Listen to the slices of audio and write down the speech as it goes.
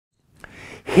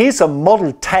Here's a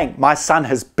model tank my son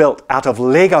has built out of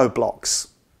Lego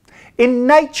blocks. In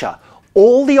nature,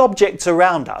 all the objects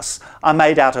around us are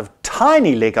made out of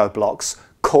tiny Lego blocks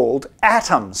called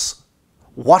atoms.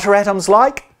 What are atoms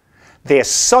like? They're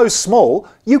so small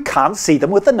you can't see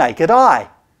them with the naked eye.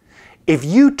 If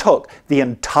you took the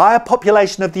entire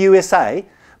population of the USA,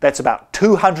 that's about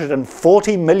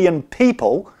 240 million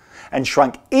people, and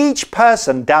shrunk each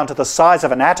person down to the size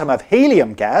of an atom of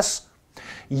helium gas,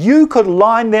 you could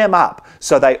line them up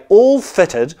so they all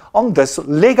fitted on this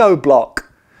Lego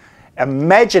block.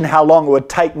 Imagine how long it would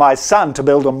take my son to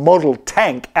build a model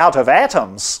tank out of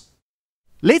atoms.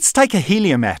 Let's take a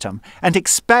helium atom and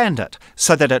expand it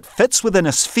so that it fits within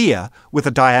a sphere with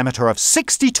a diameter of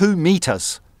 62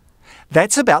 metres.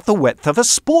 That's about the width of a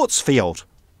sports field.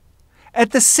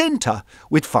 At the centre,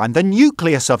 we'd find the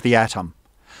nucleus of the atom,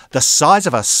 the size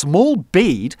of a small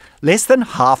bead less than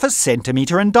half a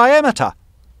centimetre in diameter.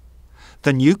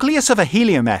 The nucleus of a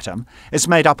helium atom is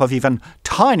made up of even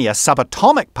tinier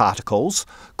subatomic particles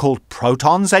called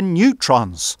protons and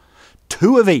neutrons,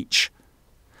 2 of each.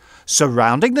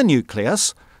 Surrounding the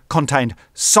nucleus, contained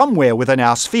somewhere within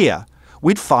our sphere,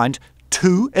 we'd find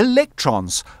 2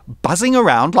 electrons buzzing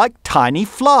around like tiny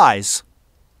flies.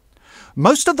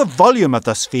 Most of the volume of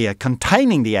the sphere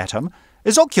containing the atom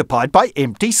is occupied by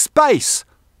empty space.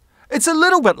 It's a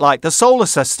little bit like the solar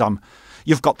system.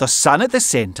 You've got the sun at the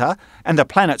centre and the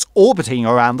planets orbiting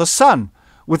around the sun,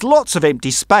 with lots of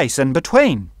empty space in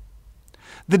between.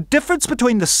 The difference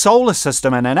between the solar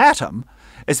system and an atom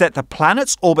is that the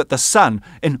planets orbit the sun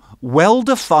in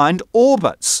well-defined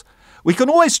orbits. We can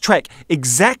always track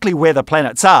exactly where the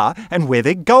planets are and where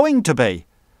they're going to be.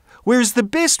 Whereas the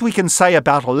best we can say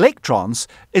about electrons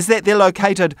is that they're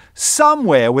located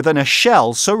somewhere within a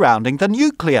shell surrounding the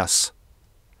nucleus.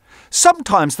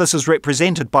 Sometimes this is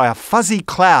represented by a fuzzy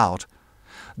cloud.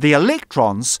 The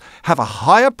electrons have a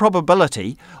higher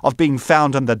probability of being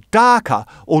found in the darker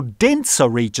or denser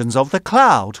regions of the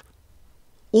cloud.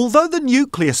 Although the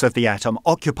nucleus of the atom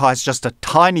occupies just a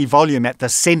tiny volume at the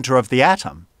centre of the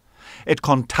atom, it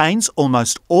contains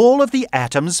almost all of the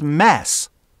atom's mass.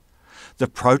 The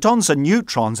protons and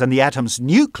neutrons in the atom's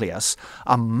nucleus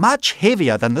are much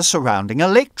heavier than the surrounding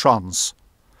electrons.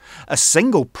 A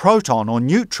single proton or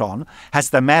neutron has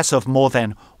the mass of more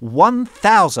than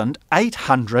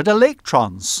 1,800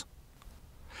 electrons.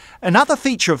 Another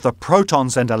feature of the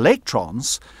protons and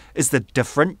electrons is the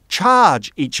different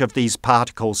charge each of these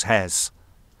particles has.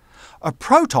 A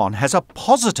proton has a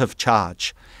positive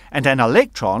charge, and an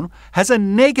electron has a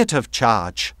negative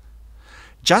charge.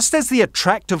 Just as the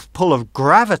attractive pull of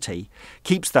gravity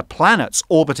keeps the planets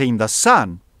orbiting the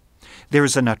sun, there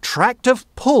is an attractive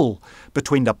pull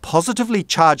between the positively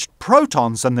charged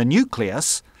protons in the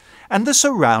nucleus and the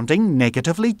surrounding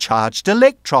negatively charged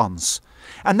electrons,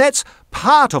 and that's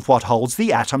part of what holds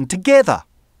the atom together.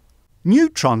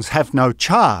 Neutrons have no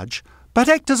charge, but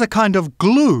act as a kind of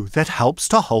glue that helps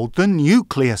to hold the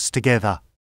nucleus together.